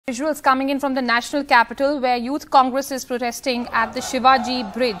Visuals coming in from the national capital where Youth Congress is protesting at the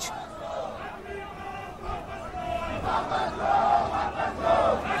Shivaji Bridge.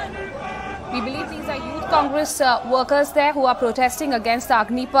 We believe these are Youth Congress workers there who are protesting against the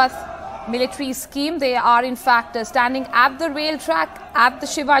Agnipath military scheme. They are in fact standing at the rail track at the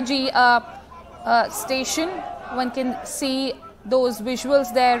Shivaji station. One can see those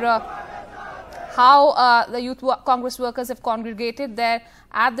visuals there, how the Youth Congress workers have congregated there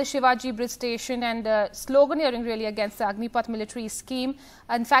at the Shivaji Bridge station and sloganeering really against the Agnipath military scheme.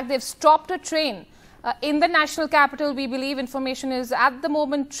 In fact, they've stopped a train in the national capital. We believe information is at the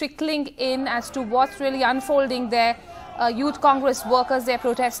moment trickling in as to what's really unfolding there. Youth Congress workers, they're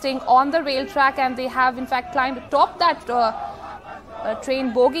protesting on the rail track, and they have in fact climbed atop that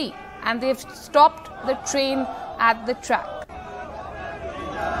train bogie, and they've stopped the train at the track.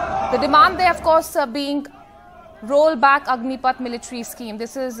 The demand there, of course, being rollback Agnipath military scheme.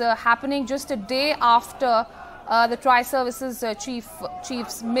 This is happening just a day after the Tri-Services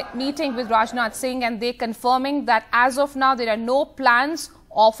chief's meeting with Rajnath Singh, and they confirming that as of now there are no plans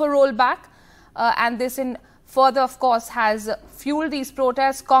of a rollback, and this in further, of course, has fueled these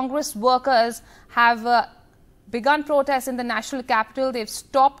protests. Congress workers have begun protests in the national capital. They've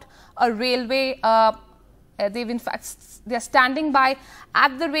stopped a railway. They're standing by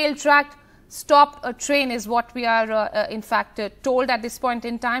at the rail track. Stopped a train is what we are in fact told at this point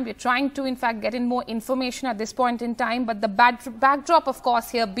in time. We're trying to in fact get in more information at this point in time, but the backdrop, of course,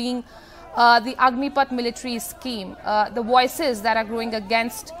 here being the Agnipath military scheme, the voices that are growing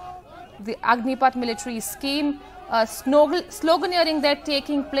against the Agnipath military scheme, sloganeering there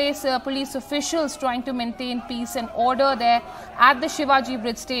taking place, police officials trying to maintain peace and order there at the Shivaji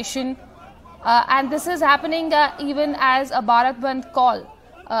Bridge station, and this is happening even as a Bharat Bandh call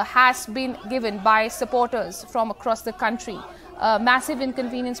has been given by supporters from across the country. Massive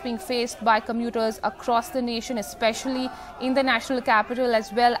inconvenience being faced by commuters across the nation, especially in the national capital,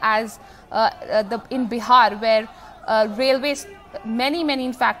 as well as in Bihar, where railways, many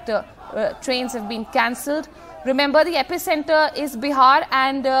in fact trains have been cancelled. Remember, the epicenter is Bihar,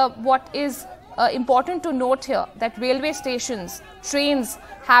 and what is important to note here, that railway stations, trains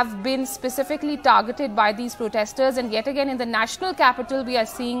have been specifically targeted by these protesters, and yet again in the national capital we are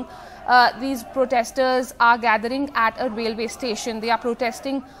seeing these protesters are gathering at a railway station. They are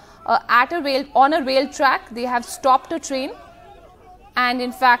protesting on a rail track. They have stopped a train, and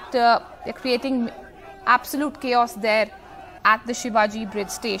in fact they're creating absolute chaos there at the Shivaji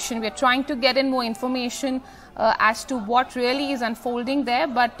Bridge station. We're trying to get in more information as to what really is unfolding there,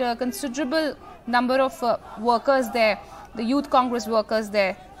 but considerable number of workers there, the Youth Congress workers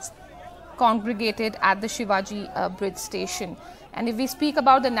there, congregated at the Shivaji Bridge station. And if we speak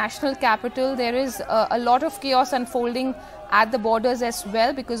about the national capital, there is a lot of chaos unfolding at the borders as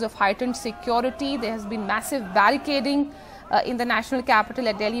well because of heightened security. There has been massive barricading in the national capital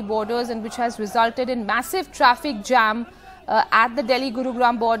at Delhi borders, and which has resulted in massive traffic jam at the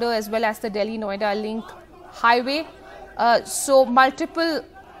Delhi-Gurugram border as well as the Delhi-Noida link highway. So multiple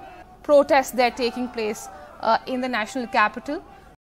protests there taking place in the national capital.